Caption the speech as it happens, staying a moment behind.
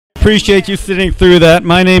appreciate you sitting through that.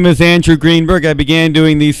 My name is Andrew Greenberg. I began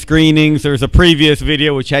doing these screenings. There's a previous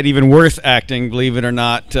video which had even worse acting, believe it or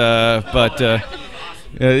not. Yeah,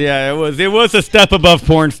 it was a step above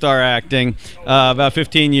porn star acting about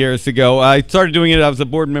 15 years ago. I started doing it. I was a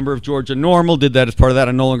board member of Georgia Normal, did that as part of that.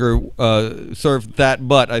 I no longer serve that,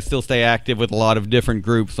 but I still stay active with a lot of different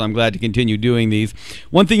groups, so I'm glad to continue doing these.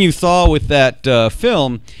 One thing you saw with that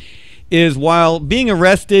film is while being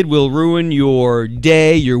arrested will ruin your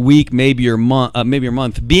day, your week, maybe your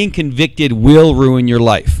month, being convicted will ruin your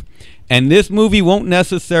life. And this movie won't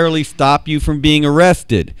necessarily stop you from being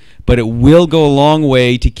arrested, but it will go a long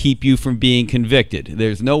way to keep you from being convicted.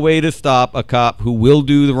 There's no way to stop a cop who will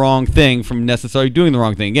do the wrong thing from necessarily doing the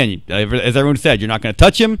wrong thing. Again, as everyone said, you're not going to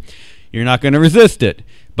touch him, you're not going to resist it,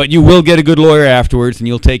 but you will get a good lawyer afterwards and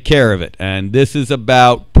you'll take care of it. And this is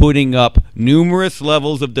about putting up numerous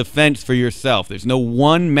levels of defense for yourself. There's no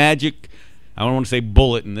one magic, I don't want to say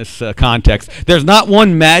bullet in this context. There's not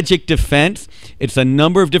one magic defense. It's a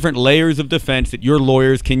number of different layers of defense that your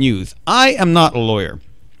lawyers can use. I am not a lawyer.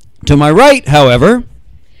 To my right, however...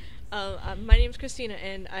 my name's Christina,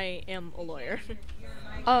 and I am a lawyer.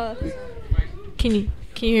 Can you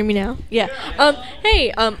hear me now? Yeah.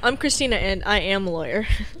 Hey, I'm Christina, and I am a lawyer.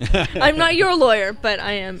 I'm not your lawyer, but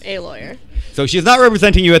I am a lawyer. So she's not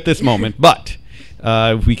representing you at this moment, but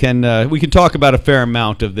we can talk about a fair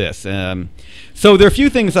amount of this. So there are a few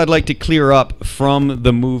things I'd like to clear up from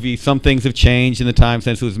the movie. Some things have changed in the time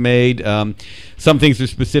since it was made. Some things are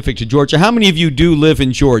specific to Georgia. How many of you do live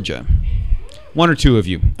in Georgia? One or two of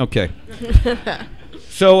you. Okay.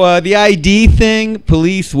 So the ID thing,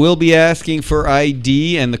 police will be asking for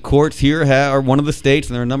ID, and the courts here are one of the states,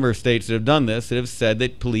 and there are a number of states that have done this, that have said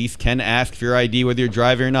that police can ask for your ID whether you're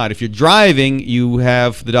driving or not. If you're driving, you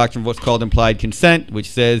have the doctrine of what's called implied consent, which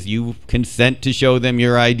says you consent to show them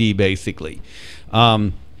your ID, basically.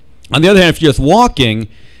 On the other hand, if you're just walking,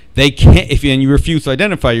 they can't. And you refuse to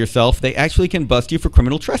identify yourself, they actually can bust you for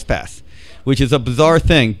criminal trespass, which is a bizarre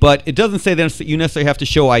thing. But it doesn't say that you necessarily have to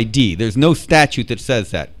show ID. There's no statute that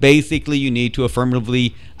says that. Basically, you need to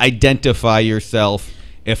affirmatively identify yourself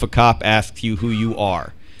if a cop asks you who you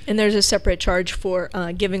are. And there's a separate charge for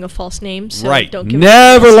giving a false name. So right. Don't give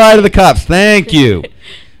Never lie to the cops. Thank you.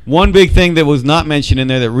 One big thing that was not mentioned in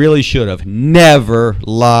there that really should have: never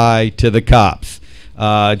lie to the cops.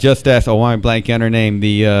 Just ask, why am I blanking on her name?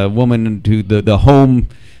 The woman who the home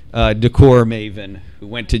decor maven who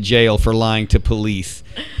went to jail for lying to police.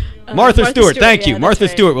 Martha Stewart, thank you. Martha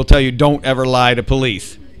Stewart will tell you don't ever lie to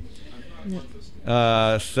police.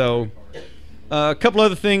 So a couple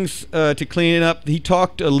other things to clean up. He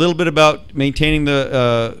talked a little bit about maintaining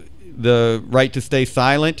the right to stay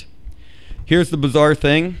silent. Here's the bizarre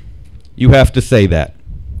thing. You have to say that.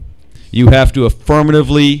 You have to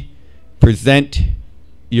affirmatively present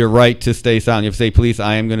your right to stay silent. You have to say, police,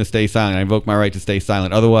 I am going to stay silent. I invoke my right to stay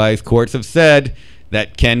silent. Otherwise, courts have said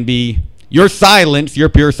that can be, your silence, your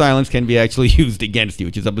pure silence can be actually used against you,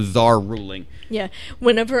 which is a bizarre ruling. Yeah.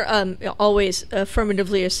 Whenever, always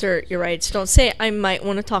affirmatively assert your rights. Don't say, I might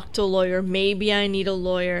want to talk to a lawyer. Maybe I need a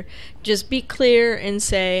lawyer. Just be clear and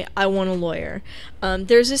say, I want a lawyer.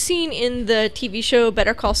 There's a scene in the TV show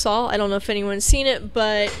Better Call Saul. I don't know if anyone's seen it,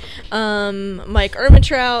 but Mike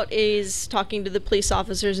Ehrmantraut is talking to the police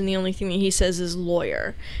officers, and the only thing that he says is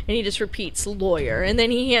lawyer. And he just repeats lawyer. And then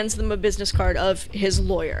he hands them a business card of his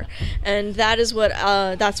lawyer. And that's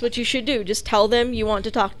what you should do. Just tell them you want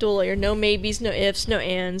to talk to a lawyer. No maybes, no ifs, no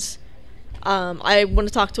ands. I want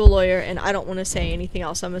to talk to a lawyer, and I don't want to say anything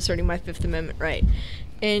else. I'm asserting my Fifth Amendment right.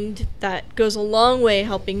 And that goes a long way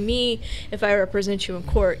helping me, if I represent you in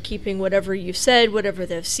court, keeping whatever you've said, whatever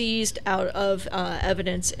they've seized out of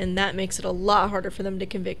evidence, and that makes it a lot harder for them to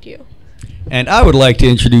convict you. And I would like to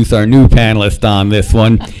introduce our new panelist on this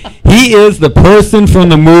one. He is the person from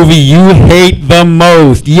the movie you hate the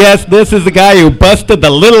most. Yes, this is the guy who busted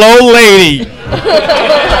the little old lady.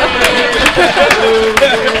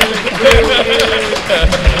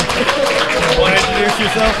 Want to introduce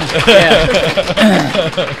yourself? Yeah.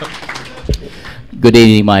 Good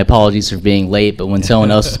evening. My apologies for being late, but when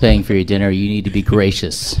someone else is paying for your dinner, you need to be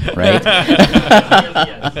gracious, right?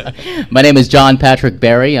 My name is John Patrick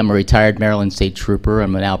Barry. I'm a retired Maryland State Trooper.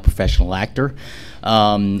 I'm a now professional actor.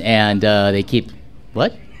 And they keep...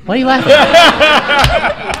 What? Why are you laughing?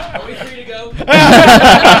 Are we free to go?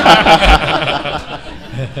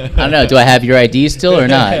 I don't know. Do I have your ID still or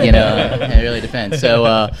not? You know, it really depends.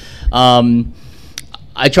 So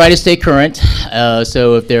I try to stay current.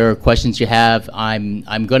 So if there are questions you have,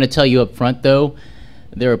 I'm going to tell you up front, though.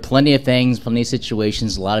 There are plenty of things, plenty of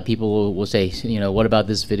situations. A lot of people will say, you know, what about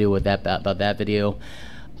this video, about that video?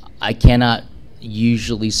 I cannot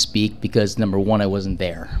usually speak because, number one, I wasn't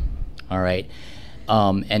there. All right.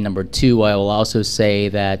 And number two, I will also say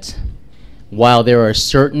that while there are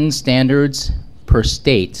certain standards per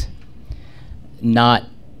state, not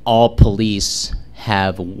all police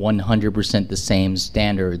have 100% the same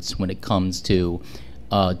standards when it comes to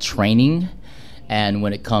training and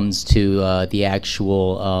when it comes to the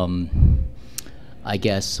actual, I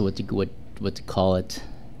guess, what to call it?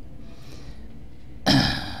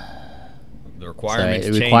 The requirements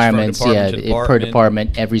change requirements, from department to department. per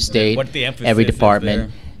department, every state, What the emphasis every is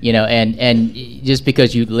department. there. You know, and just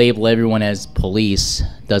because you label everyone as police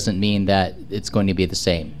doesn't mean that it's going to be the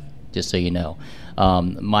same. Just so you know,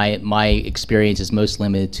 my experience is most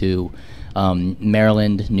limited to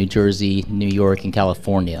Maryland, New Jersey, New York, and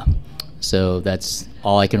California. So that's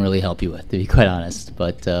all I can really help you with, to be quite honest.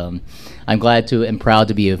 But I'm glad to and proud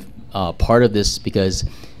to be a part of this because,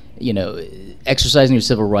 you know, exercising your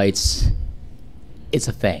civil rights, it's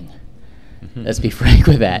a thing. Let's be frank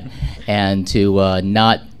with that. And to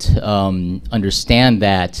not understand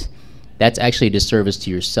that, that's actually a disservice to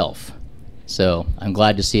yourself. So I'm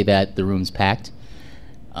glad to see that the room's packed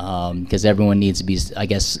because everyone needs to be, I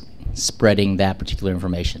guess, spreading that particular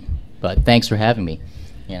information. But thanks for having me.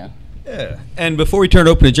 Yeah. And before we turn it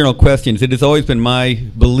open to general questions, it has always been my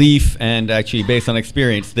belief, and actually based on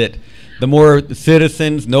experience, that the more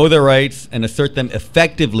citizens know their rights and assert them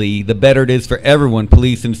effectively, the better it is for everyone,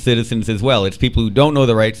 police and citizens as well. It's people who don't know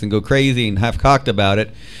their rights and go crazy and half-cocked about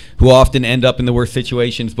it who often end up in the worst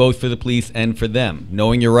situations, both for the police and for them.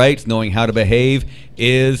 Knowing your rights, knowing how to behave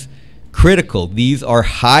is critical. These are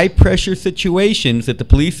high-pressure situations that the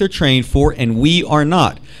police are trained for, and we are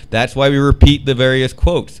not. That's why we repeat the various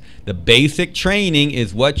quotes. The basic training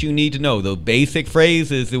is what you need to know. The basic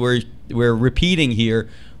phrases that we're repeating here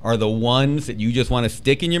are the ones that you just want to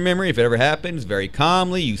stick in your memory. If it ever happens, very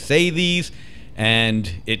calmly, you say these,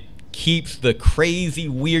 and it keeps the crazy,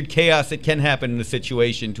 weird chaos that can happen in the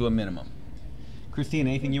situation to a minimum. Christine,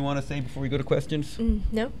 anything you want to say before we go to questions?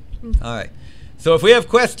 No. All right. So if we have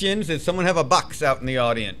questions, does someone have a box out in the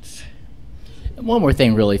audience? One more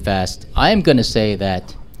thing really fast. I am going to say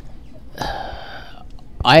that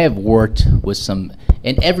I have worked with some,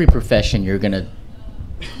 in every profession you're going to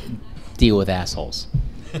deal with assholes.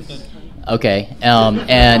 Okay,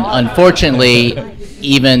 and unfortunately,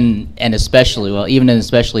 even and especially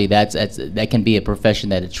that can be a profession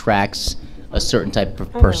that attracts a certain type of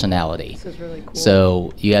personality. This is really cool.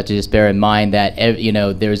 So you have to just bear in mind that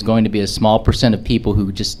there's going to be a small percent of people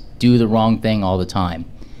who just do the wrong thing all the time,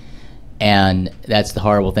 and that's the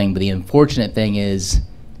horrible thing. But the unfortunate thing is,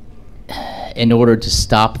 in order to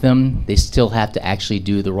stop them, they still have to actually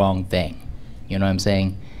do the wrong thing. You know what I'm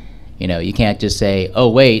saying? You know, you can't just say, "Oh,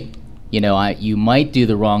 wait, you might do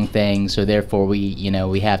the wrong thing, so therefore we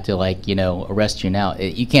have to arrest you now."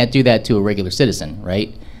 You can't do that to a regular citizen,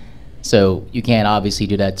 right? So you can't obviously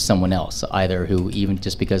do that to someone else either, who even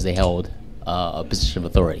just because they held a position of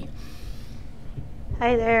authority.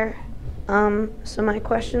 Hi there. So my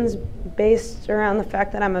question's based around the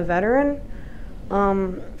fact that I'm a veteran.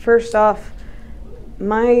 First off,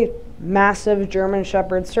 my massive German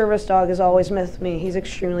Shepherd service dog is always with me. He's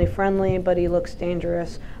extremely friendly, but he looks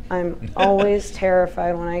dangerous. I'm always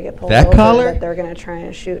terrified when I get pulled over that they're going to try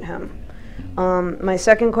and shoot him. My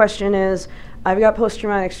second question is, I've got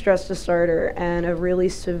post-traumatic stress disorder and a really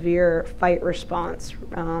severe fight response.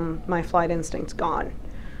 My flight instinct's gone.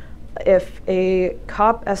 If a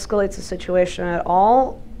cop escalates the situation at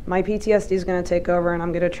all, my PTSD is going to take over and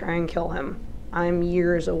I'm going to try and kill him. I'm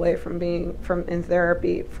years away from being in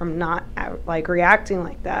therapy from not reacting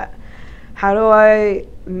like that. How do I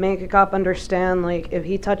make a cop understand, if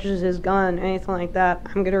he touches his gun, anything like that,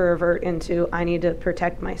 I'm going to revert into I need to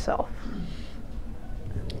protect myself.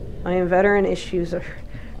 I mean, veteran issues are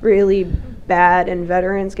really bad, and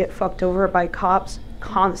veterans get fucked over by cops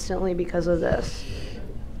constantly because of this.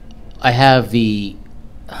 I have the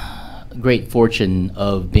great fortune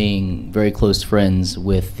of being very close friends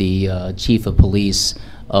with the chief of police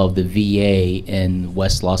of the VA in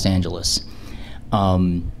West Los Angeles.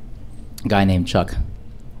 A guy named Chuck,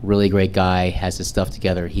 really great guy, has his stuff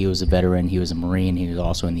together. He was a veteran, he was a Marine, he was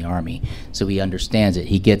also in the Army. So he understands it,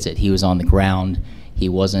 he gets it. He was on the ground. He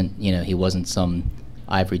wasn't, he wasn't some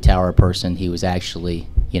ivory tower person. He was actually,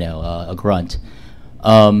 a grunt.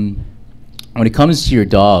 When it comes to your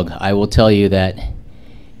dog, I will tell you that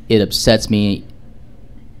it upsets me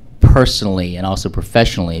personally and also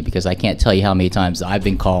professionally, because I can't tell you how many times I've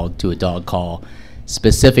been called to a dog call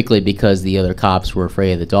specifically because the other cops were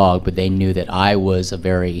afraid of the dog, but they knew that I was a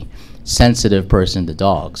very sensitive person to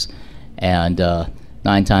dogs. And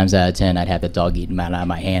 9 times out of 10, I'd have the dog eaten out of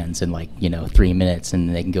my hands in like 3 minutes,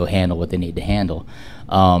 and they can go handle what they need to handle.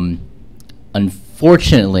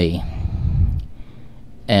 Unfortunately,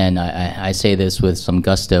 and I say this with some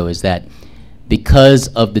gusto, is that because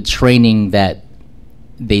of the training that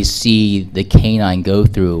they see the canine go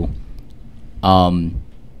through,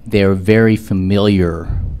 they're very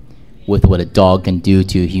familiar with what a dog can do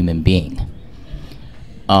to a human being.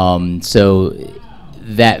 So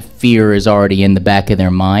that fear is already in the back of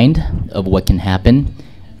their mind of what can happen.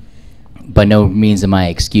 By no means am I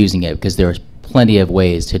excusing it, because there's plenty of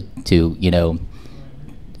ways to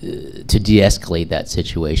de-escalate that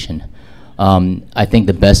situation. I think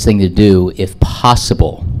the best thing to do, if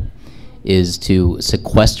possible, is to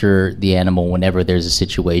sequester the animal whenever there's a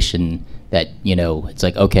situation that, it's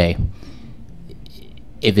like, okay,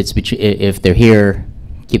 if they're here,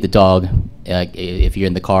 keep the dog. If you're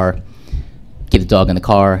in the car, keep the dog in the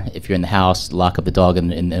car. If you're in the house, lock up the dog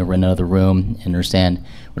in another room. Understand,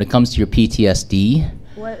 when it comes to your PTSD,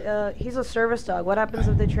 he's a service dog. What happens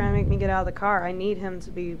if they try and make me get out of the car? I need him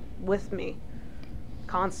to be with me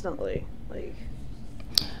constantly.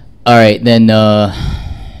 All right, then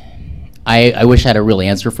I wish I had a real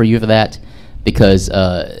answer for you for that, because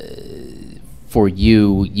for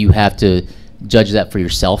you have to judge that for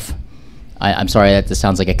yourself. I'm sorry that this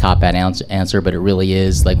sounds like a cop-out answer, but it really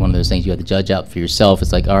is like one of those things you have to judge out for yourself.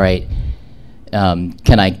 It's like, all right,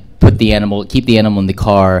 can I keep the animal in the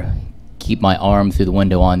car, keep my arm through the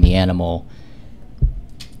window on the animal,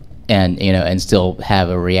 and still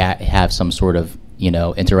have some sort of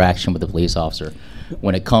interaction with the police officer.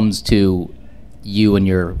 When it comes to you and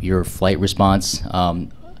your flight response,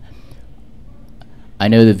 I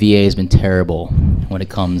know the VA has been terrible when it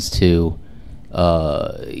comes to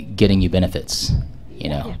getting you benefits.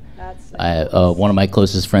 One of my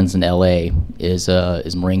closest friends in LA is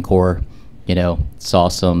Marine Corps. Saw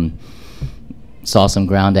some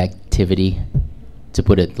ground activity, to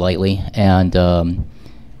put it lightly, and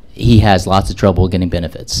he has lots of trouble getting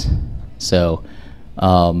benefits. So,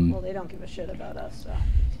 well, they don't give a shit about us. So.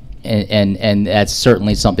 And that's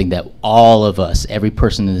certainly something that all of us, every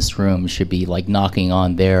person in this room, should be like knocking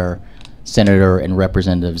on their senator and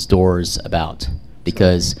representatives' doors about,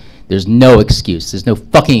 because there's no excuse. There's no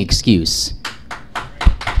fucking excuse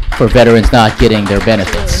for veterans not getting their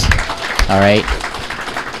benefits. All right?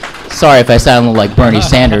 Sorry if I sound like Bernie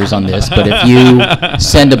Sanders on this, but if you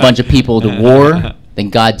send a bunch of people to war, then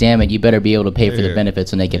God damn it, you better be able to pay for the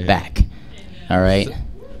benefits when they get back. All right?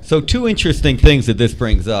 So 2 interesting things that this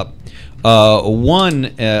brings up.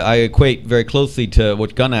 One, I equate very closely to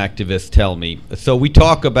what gun activists tell me. So we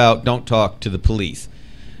talk about don't talk to the police.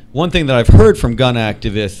 One thing that I've heard from gun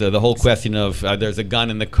activists, the whole question of there's a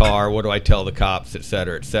gun in the car, what do I tell the cops, et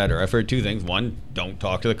cetera, et cetera. I've heard 2 things. One, don't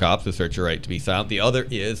talk to the cops, assert your right to be silent. The other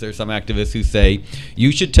is there's some activists who say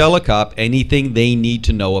you should tell a cop anything they need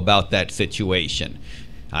to know about that situation.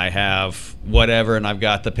 I have whatever, and I've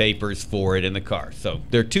got the papers for it in the car. So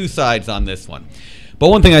there are 2 sides on this one. But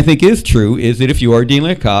one thing I think is true is that if you are dealing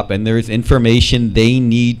with a cop and there is information they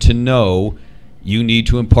need to know, you need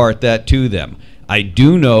to impart that to them. I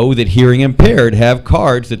do know that hearing impaired have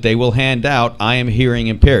cards that they will hand out. I am hearing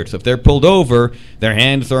impaired. So if they're pulled over, their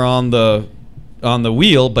hands are on the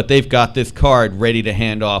wheel, but they've got this card ready to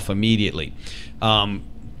hand off immediately.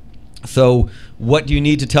 So what do you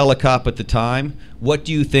need to tell a cop at the time? What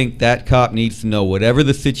do you think that cop needs to know, whatever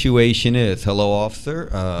the situation is? Hello, officer.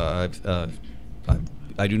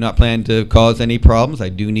 I do not plan to cause any problems. I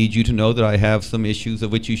do need you to know that I have some issues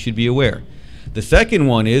of which you should be aware. The second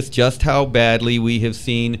one is just how badly we have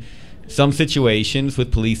seen some situations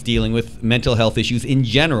with police dealing with mental health issues in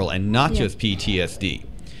general and not just PTSD.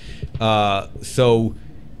 So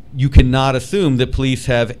you cannot assume that police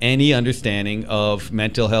have any understanding of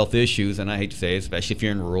mental health issues, and I hate to say it, especially if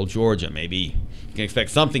you're in rural Georgia. Maybe you can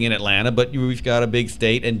expect something in Atlanta, but we've got a big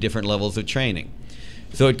state and different levels of training.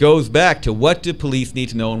 So it goes back to what do police need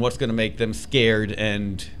to know and what's going to make them scared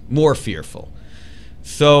and more fearful.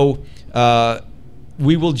 So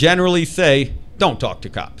we will generally say, don't talk to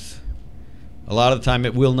cops. A lot of the time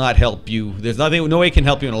it will not help you. There's no way it can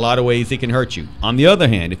help you. In a lot of ways it can hurt you. On the other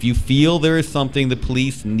hand, if you feel there is something the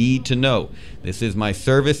police need to know, this is my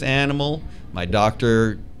service animal, my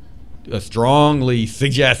doctor strongly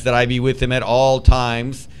suggests that I be with him at all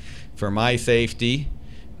times for my safety.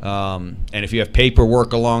 And if you have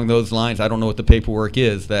paperwork along those lines, I don't know what the paperwork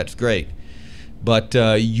is, that's great. But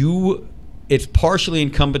it's partially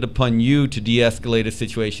incumbent upon you to de-escalate a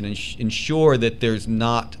situation and ensure that there's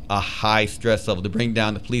not a high stress level, to bring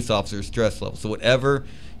down the police officer's stress level. So whatever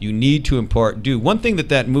you need to impart, do. One thing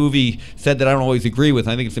that movie said that I don't always agree with,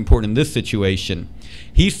 I think it's important in this situation,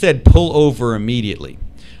 he said pull over immediately.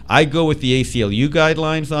 I go with the ACLU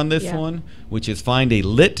guidelines on this one, which is find a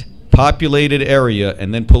lit, populated area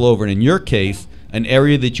and then pull over. And in your case, an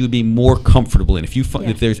area that you'd be more comfortable in. If you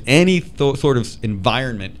if there's any sort of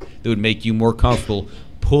environment that would make you more comfortable,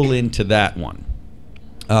 pull into that one.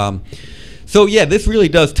 So yeah, this really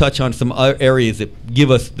does touch on some areas that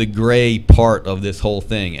give us the gray part of this whole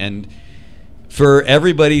thing. And for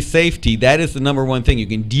everybody's safety, that is the number one thing. You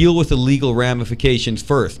can deal with the legal ramifications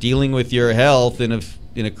first. Dealing with your health in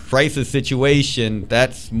a crisis situation,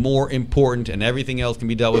 that's more important, and everything else can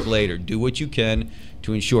be dealt with later. Do what you can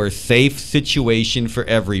to ensure a safe situation for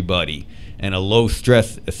everybody and a low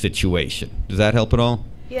stress situation. Does that help at all?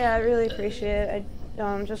 Yeah, I really appreciate it.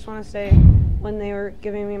 I just want to say, when they were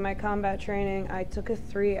giving me my combat training, I took a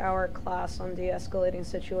 3-hour class on de-escalating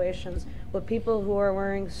situations with people who are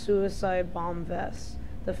wearing suicide bomb vests.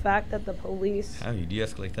 The fact that the police How do you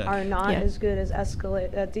de-escalate that? are not as good as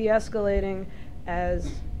de-escalating as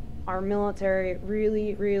our military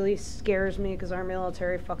really scares me, because our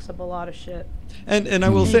military fucks up a lot of shit. And I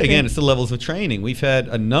will say again, it's the levels of training. We've had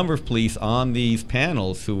a number of police on these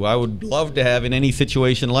panels who I would love to have in any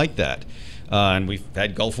situation like that. And we've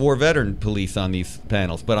had Gulf War veteran police on these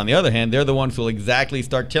panels. But on the other hand, they're the ones who will exactly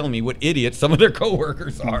start telling me what idiots some of their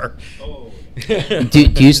coworkers are.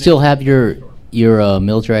 Do you still have your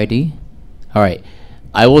military ID? All right.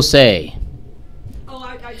 I will say. Oh,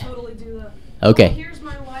 I totally do that. Okay. Oh, here's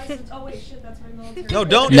my license. Oh wait, shit, that's my military. No,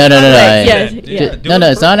 don't. No. No,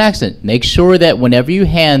 It's not an accident. Make sure that whenever you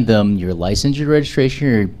hand them your license, your registration,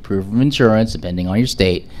 your proof of insurance, depending on your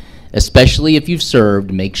state, especially if you've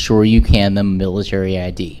served, make sure you hand them military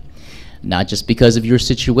ID. Not just because of your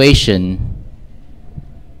situation.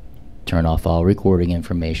 Turn off all recording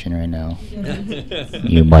information right now.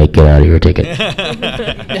 You might get out of your ticket.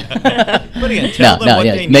 But again, tell them what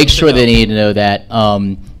they need make to sure know. they need to know that.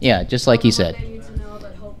 Yeah, just like he said. They need to know,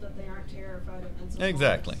 but hope that they aren't terrified of mental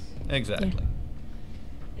Exactly.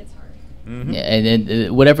 It's hard. Mm-hmm. Yeah,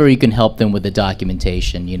 and whatever you can help them with the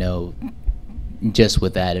documentation, just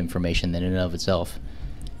with that information in and of itself.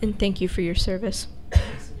 And thank you for your service.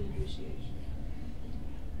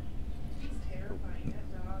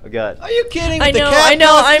 Are you kidding? I With the know, cat I know,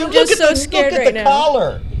 costume? I'm just Look at so the, scared look at right the now.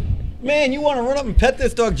 collar. Man, you want to run up and pet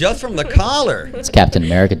this dog just from the collar. It's Captain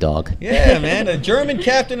America dog. Yeah, man, a German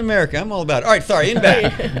Captain America. I'm all about it. All right, sorry, in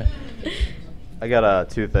back. I got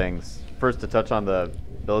 2 things. First, to touch on the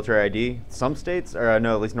military ID. Some states, or I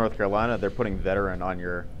know at least North Carolina, they're putting veteran on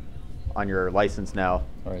your license now.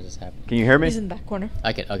 Or is this happening? Can you hear me? He's in the back corner.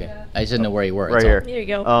 Okay. I just didn't know where you were. Right that's here. all. There you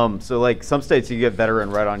go. So like some states, you get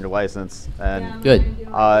veteran right on your license, and Good.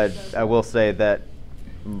 I will say that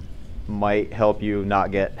might help you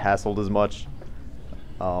not get hassled as much.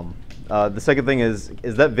 The second thing is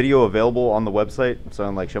that video available on the website so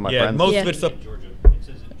I can show my Yeah, friends? most of it's up.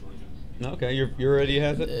 Okay, you already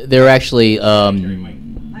has it? They're actually I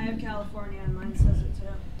have California, and mine says it too.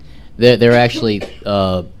 they're actually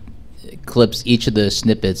clips. Each of the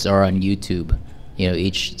snippets are on YouTube.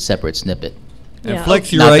 Each separate snippet. And Yeah.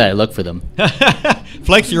 Flex Your Not Right. that I look for them.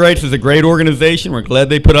 Flex Your Rights is a great organization. We're glad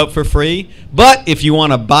they put up for free. But if you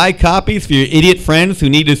want to buy copies for your idiot friends who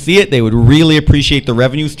need to see it, they would really appreciate the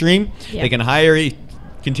revenue stream. Yeah. They can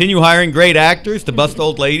continue hiring great actors to bust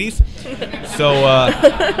old ladies. So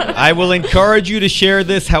I will encourage you to share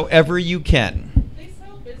this however you can. They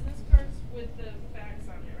sell business cards with the facts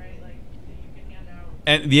on it, right? Like that you can hand out.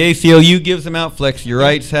 And the ACLU gives them out. Flex Your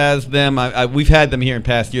Rights has them. We've had them here in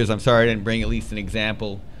past years. I'm sorry I didn't bring at least an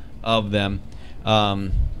example of them.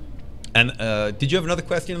 Did you have another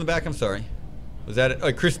question in the back? I'm sorry. Was that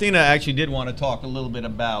it? Christina actually did want to talk a little bit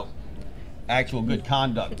about actual good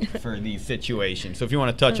conduct for these situations. So if you want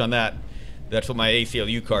to touch on that, that's what my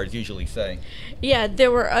ACLU cards usually say. Yeah,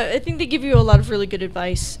 there were. I think they give you a lot of really good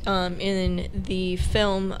advice in the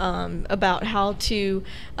film about how to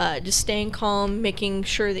just staying calm, making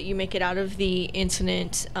sure that you make it out of the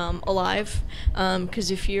incident alive.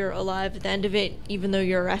 Because if you're alive at the end of it, even though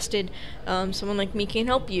you're arrested, someone like me can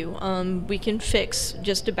help you. We can fix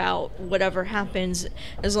just about whatever happens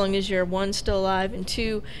as long as you're 1, still alive, and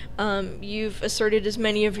 2, you've asserted as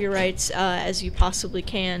many of your rights as you possibly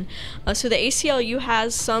can. So the ACLU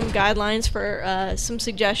has some guidelines for some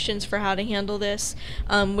suggestions for how to handle this,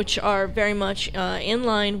 which are very much in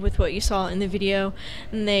line with what you saw in the video.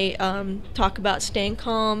 And they talk about staying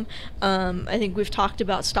calm. I think we've talked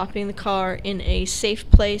about stopping the car in a safe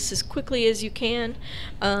place as quickly as you can.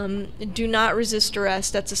 Do not resist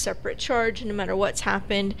arrest. That's a separate charge. No matter what's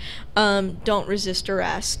happened, don't resist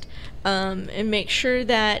arrest. And make sure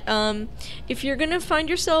that if you're going to find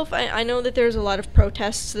yourself, I know that there's a lot of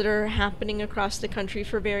protests that are happening across the country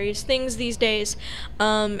for various things these days,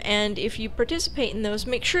 and if you participate in those,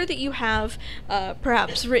 make sure that you have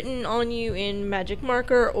perhaps written on you in magic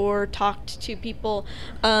marker or talked to people,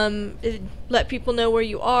 let people know where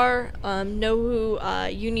you are, know who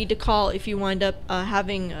you need to call if you wind up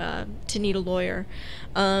having to need a lawyer.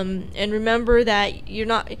 And remember that you're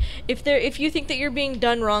not, if you think that you're being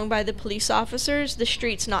done wrong by the police officers, the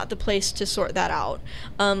street's not the place to sort that out.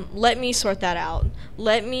 Let me sort that out.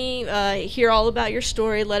 Let me hear all about your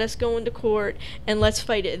story. Let us go into court and let's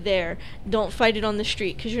fight it there. Don't fight it on the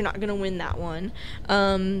street, because you're not going to win that one.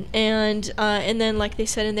 And then, like they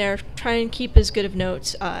said in there, try and keep as good of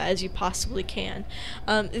notes as you possibly can.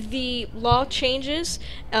 The law changes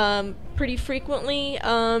pretty frequently.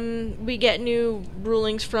 We get new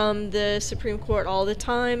rulings from the Supreme Court all the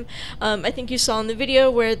time. I think you saw in the video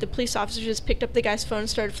where the police officer just picked up the guy's phone and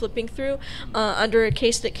started flipping through under a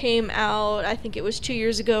case that came out, I think it was 2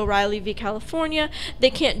 years ago, Riley v. California. They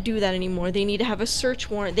can't do that anymore. They need to have a search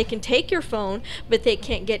warrant. They can take your phone, but they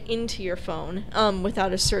can't get into your phone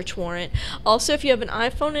without a search warrant. Also, if you have an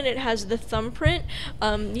iPhone and it has the thumbprint,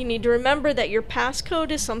 you need to remember that your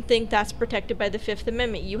passcode is something that's protected by the Fifth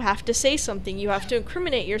Amendment. You have to say something. You have to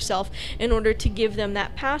incriminate yourself in order to give them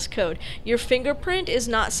that passcode. Your fingerprint is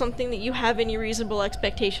not something that you have any reasonable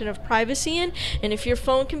expectation of privacy in, and if your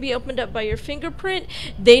phone can be opened up by your fingerprint,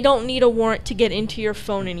 they don't need a warrant to get into your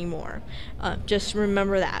phone anymore. Just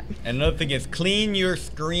remember that. And another thing is clean your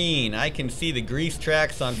screen. I can see the grease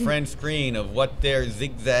tracks on Friend's screen of what their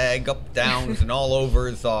zigzag up, downs, and all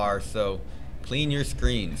overs are, so clean your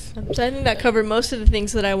screens. So I think that covered most of the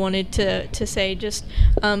things that I wanted to say. Just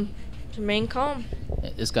remain calm.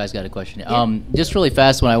 This guy's got a question. Just really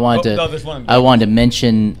fast, when I wanted I wanted to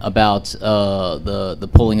mention about the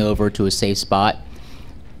pulling over to a safe spot,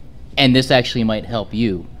 and this actually might help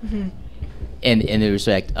you in the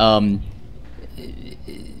respect.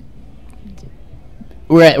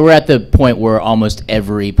 We're at the point where almost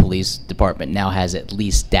every police department now has at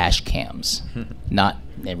least dash cams. Not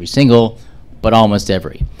every single, but almost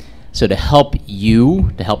every. So to help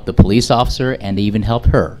you, to help the police officer, and to even help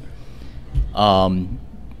her,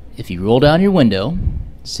 if you roll down your window,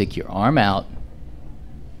 stick your arm out,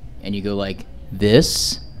 and you go like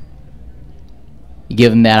this, you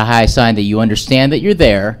give them that high sign that you understand that you're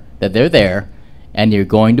there, that they're there, and you're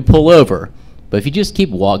going to pull over. But if you just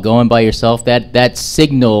keep going by yourself, that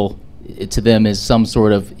signal to them is some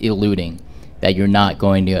sort of eluding, that you're not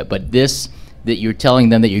going to. But this, that you're telling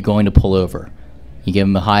them that you're going to pull over. You give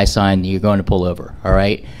them a high sign, you're going to pull over, all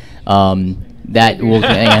right? That will,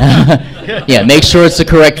 yeah, make sure it's the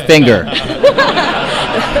correct finger.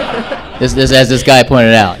 This, as this guy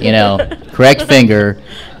pointed out, correct finger,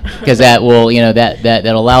 because that will,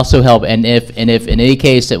 that'll also help. And if in any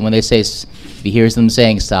case that when they say, if he hears them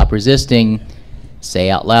saying stop resisting,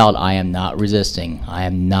 say out loud, I am not resisting. I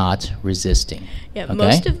am not resisting. Yeah, okay?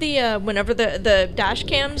 Most of the, whenever the dash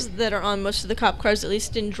cams that are on most of the cop cars, at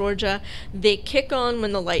least in Georgia, they kick on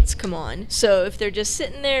when the lights come on. So if they're just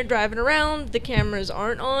sitting there driving around, the cameras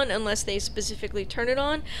aren't on unless they specifically turn it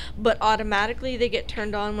on, but automatically they get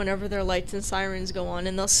turned on whenever their lights and sirens go on,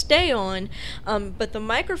 and they'll stay on, but the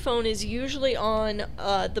microphone is usually on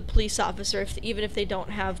the police officer, even if they don't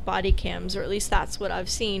have body cams, or at least that's what I've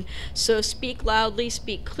seen. So speak loudly,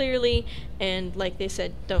 speak clearly, and like they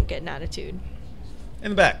said, don't get an attitude. In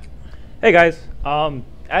the back. Hey guys,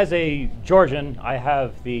 as a Georgian, I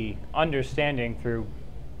have the understanding through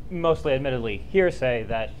mostly admittedly hearsay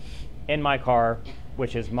that in my car,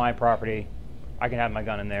 which is my property, I can have my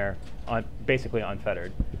gun in there, basically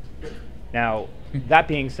unfettered. Now, that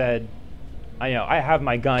being said, I have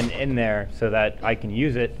my gun in there so that I can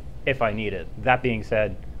use it if I need it. That being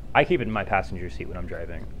said, I keep it in my passenger seat when I'm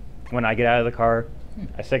driving. When I get out of the car,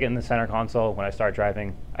 I stick it in the center console. When I start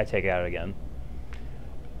driving, I take it out again.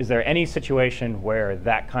 Is there any situation where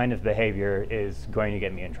that kind of behavior is going to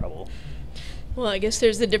get me in trouble? Well, I guess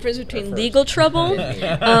there's the difference between legal trouble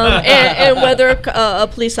and whether a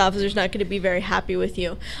police officer is not going to be very happy with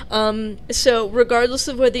you. So regardless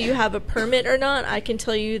of whether you have a permit or not, I can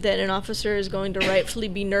tell you that an officer is going to rightfully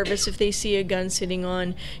be nervous if they see a gun sitting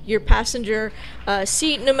on your passenger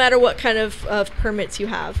seat, no matter what kind of permits you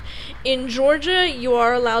have. In Georgia, you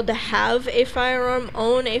are allowed to have a firearm,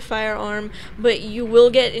 own a firearm, but you will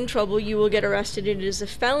get in trouble. You will get arrested. It is a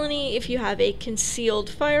felony if you have a concealed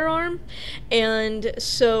firearm. And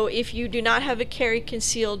so if you do not have a carry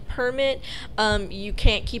concealed permit, you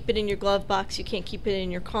can't keep it in your glove box, you can't keep it in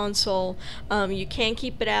your console, you can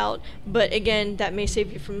keep it out, but again, that may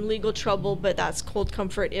save you from legal trouble, but that's cold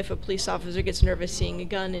comfort if a police officer gets nervous seeing a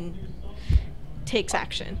gun and takes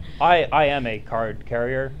action. I am a card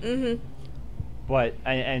carrier, Mm-hmm. but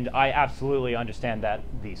and I absolutely understand that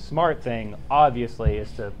the smart thing, obviously,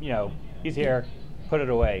 is to, he's here, put it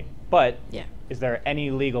away. But Yeah. is there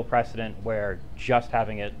any legal precedent where just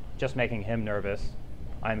making him nervous,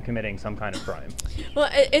 I'm committing some kind of crime? Well,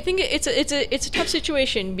 I think it's a tough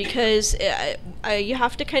situation because you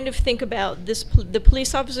have to kind of think about this. The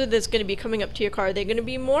police officer that's going to be coming up to your car, they're going to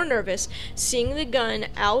be more nervous seeing the gun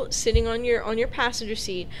out sitting on your passenger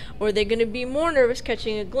seat, or they're going to be more nervous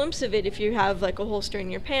catching a glimpse of it if you have like a holster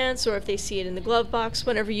in your pants, or if they see it in the glove box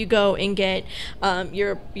whenever you go and get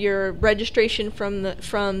your registration from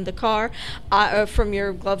the car, from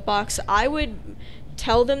your glove box. I would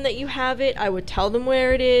tell them that you have it. I would tell them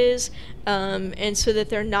where it is, and so that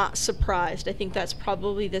they're not surprised. I think that's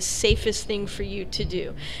probably the safest thing for you to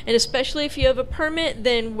do. And especially if you have a permit,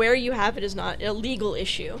 then where you have it is not a legal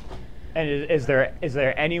issue. And is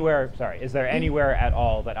there anywhere at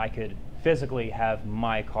all that I could physically have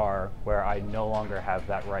my car where I no longer have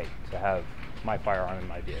that right to have my firearm in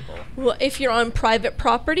my vehicle? Well, if you're on private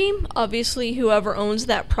property, obviously whoever owns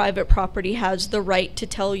that private property has the right to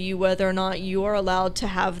tell you whether or not you are allowed to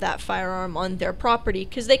have that firearm on their property,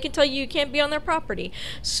 because they can tell you can't be on their property.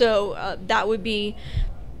 So that would be,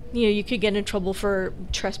 you could get in trouble for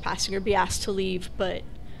trespassing or be asked to leave, but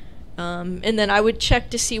and then I would check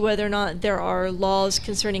to see whether or not there are laws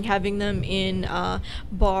concerning having them in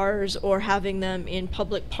bars or having them in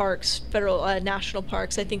public parks, federal, national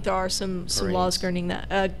parks. I think there are some laws governing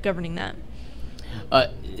that.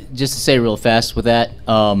 Just to say real fast with that,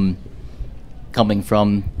 coming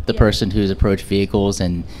from the person who's approached vehicles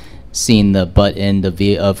and seen the butt end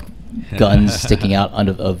of guns sticking out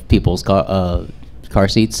of people's car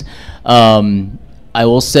seats, I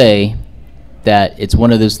will say that it's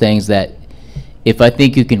one of those things that if I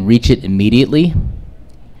think you can reach it immediately,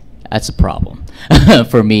 that's a problem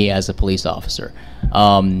for me as a police officer.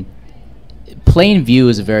 Plain view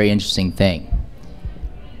is a very interesting thing.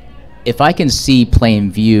 If I can see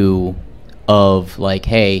plain view of like,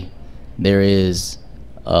 hey, there is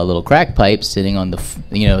a little crack pipe sitting on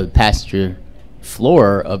the passenger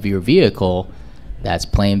floor of your vehicle, that's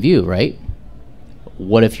plain view, right?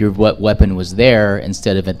 What if your weapon was there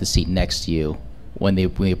instead of at the seat next to you when the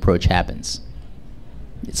approach happens?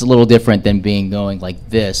 It's a little different than going like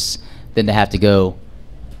this, than to have to go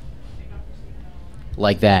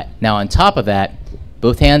like that. Now, on top of that,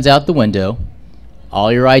 both hands out the window,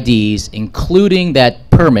 all your IDs, including that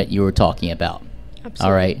permit you were talking about. Absolutely.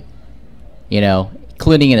 All right?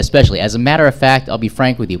 Including and especially. As a matter of fact, I'll be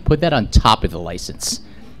frank with you, put that on top of the license.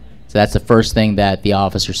 So that's the first thing that the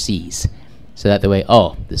officer sees. So that the way,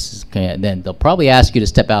 this is okay. And then they'll probably ask you to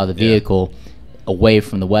step out of the vehicle away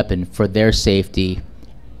from the weapon for their safety,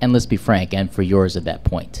 and let's be frank, and for yours at that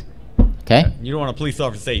point. Okay? You don't want a police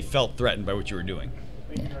officer to say he felt threatened by what you were doing.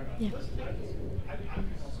 Yeah.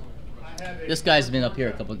 This guy's been up here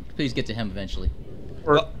a couple. Please get to him eventually.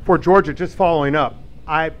 For Georgia, just following up,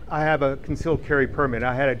 I have a concealed carry permit.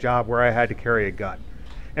 I had a job where I had to carry a gun.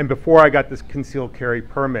 And before I got this concealed carry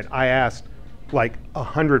permit, I asked like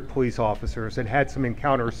 100 police officers and had some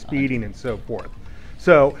encounters speeding and so forth.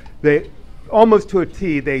 So they, almost to a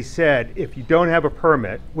T, they said, if you don't have a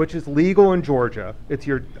permit, which is legal in Georgia, it's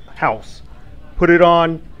your house, put it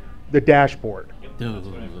on the dashboard.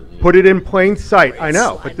 Put it in plain sight. I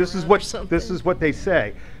know, but this is what they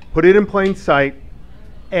say. Put it in plain sight,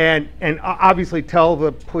 and obviously tell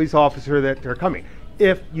the police officer that they're coming.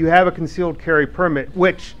 If you have a concealed carry permit,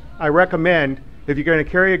 which I recommend, if you're going to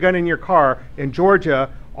carry a gun in your car in Georgia,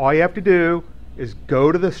 all you have to do is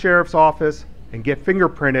go to the sheriff's office and get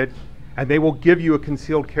fingerprinted, and they will give you a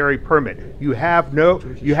concealed carry permit. You have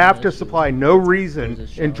to supply no reason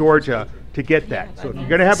in Georgia to get that. So if you're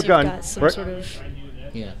going to have a gun, Got some sort of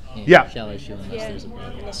Yeah.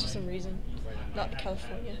 unless there's some reason. Not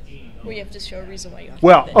California, where you have to show a reason why you have to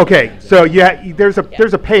Well, have it. okay, so yeah, there's a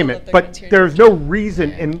Yeah, payment, the but criteria. there's no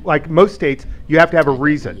reason in like most states you have to have a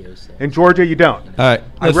reason. In Georgia, you don't. All right,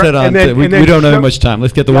 I let's re- head on. and then- to, we and then don't have show- much time.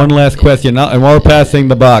 Let's get the Yeah. one last question. Now, and while we're passing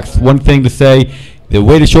the box, one thing to say, the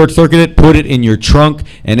way to short circuit it, put it in your trunk.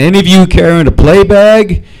 And any of you carrying a play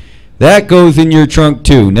bag, that goes in your trunk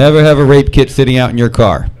too. Never have a rape kit sitting out in your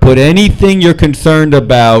car. Put anything you're concerned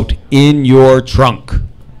about in your trunk.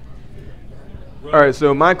 All right,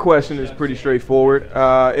 so my question is pretty straightforward.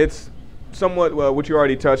 It's somewhat what you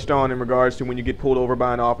already touched on in regards to when you get pulled over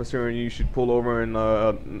by an officer and you should pull over in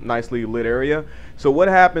a nicely lit area. So what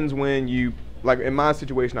happens when you, like in my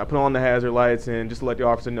situation, I put on the hazard lights and just to let the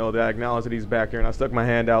officer know that I acknowledge that he's back there, and I stuck my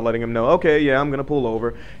hand out letting him know, okay, yeah, I'm going to pull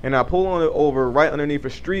over. And I pull on it over right underneath a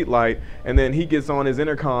street light, and then he gets on his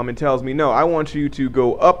intercom and tells me, no, I want you to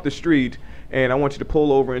go up the street and I want you to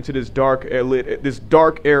pull over into this dark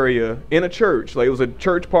area in a church. Like, it was a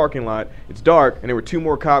church parking lot. It's dark, and there were 2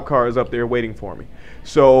 more cop cars up there waiting for me.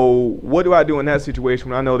 So what do I do in that situation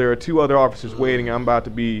when I know there are 2 other officers waiting? I'm about to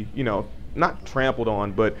be, not trampled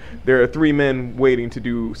on, but there are 3 men waiting to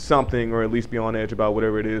do something, or at least be on edge about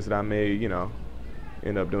whatever it is that I may,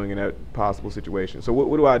 end up doing in that possible situation. So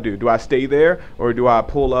what do I do? Do I stay there, or do I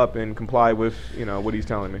pull up and comply with, what he's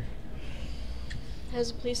telling me? As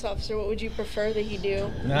a police officer, what would you prefer that he do?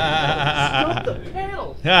 Stop the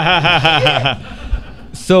panel.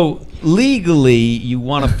 So legally, you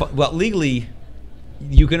want to, legally,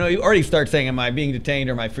 you can already start saying, am I being detained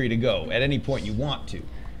or am I free to go? At any point you want to.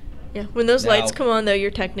 Yeah, when those Now- lights come on, though, you're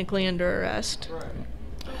technically under arrest. But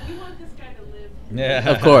we want this guy to live. Yeah.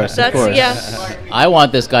 Of course, of That's- course. yeah. I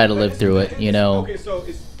want this guy to live through it, Okay, so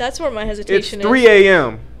That's where my it's hesitation 3 is.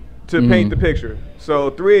 a.m. to paint the picture.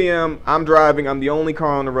 So 3 a.m., I'm driving, I'm the only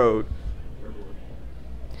car on the road.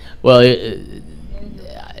 Well,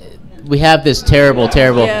 we have this terrible.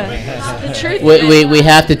 Yeah. The truth We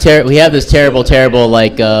have this terrible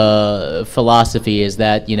like philosophy is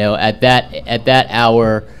that at that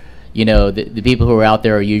hour, the people who are out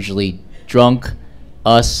there are usually drunk,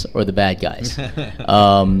 us, or the bad guys.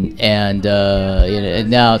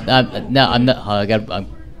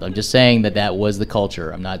 I'm just saying that was the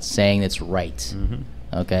culture. I'm not saying it's right.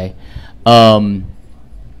 Okay.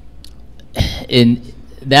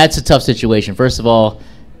 That's a tough situation. First of all,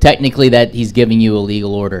 technically that he's giving you a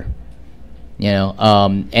legal order,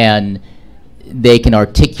 and they can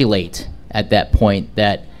articulate at that point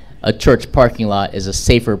that a church parking lot is a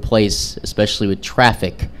safer place, especially with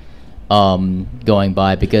traffic going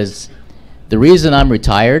by, because the reason I'm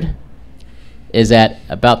retired is that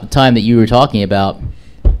about the time that you were talking about,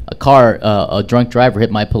 a drunk driver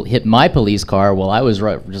hit my police car while I was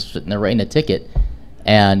just sitting there writing a ticket,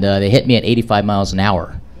 and they hit me at 85 miles an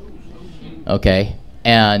hour. Okay,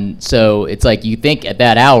 and so it's like you think at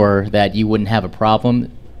that hour that you wouldn't have a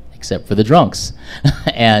problem, except for the drunks,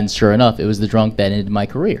 and sure enough, it was the drunk that ended my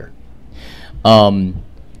career.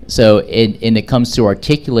 So it comes to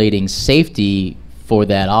articulating safety for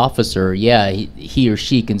that officer, yeah, he or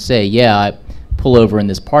she can say, yeah, I pull over in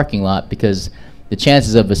this parking lot, because the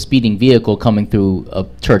chances of a speeding vehicle coming through a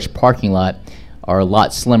church parking lot are a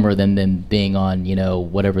lot slimmer than them being on,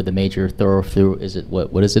 whatever the major thoroughfare is.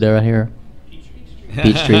 What is it out here?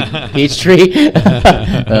 Peachtree.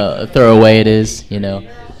 Thoroughway it is,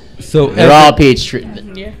 So They're all Peachtree.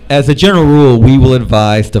 Yeah. as a general rule, we will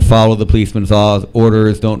advise to follow the policeman's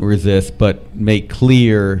orders, don't resist, but make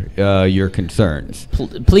clear your concerns.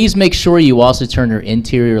 Please make sure you also turn your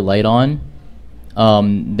interior light on.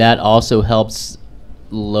 That also helps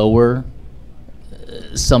lower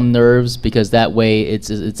some nerves, because that way it's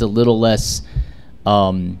a little less.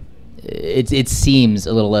 It seems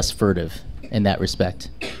a little less furtive in that respect.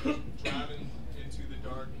 Driving into the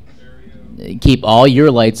dark area. Keep all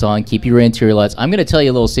your lights on. Keep your interior lights. I'm going to tell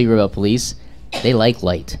you a little secret about police. They like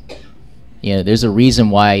light. There's a reason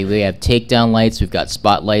why we have takedown lights. We've got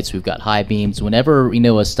spotlights. We've got high beams. Whenever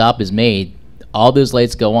a stop is made, all those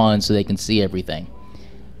lights go on so they can see everything.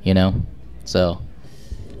 So.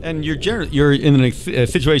 And you're in a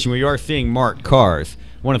situation where you are seeing marked cars.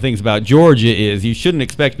 One of the things about Georgia is you shouldn't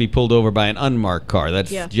expect to be pulled over by an unmarked car.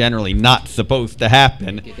 That's generally not supposed to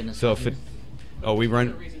happen. So if we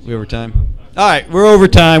over time. All right, we're over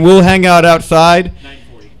time. We'll hang out outside.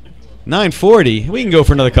 9:40. We can go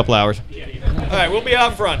for another couple hours. All right, we'll be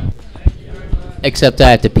out front. Except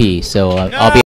I have to pee, so I'll be.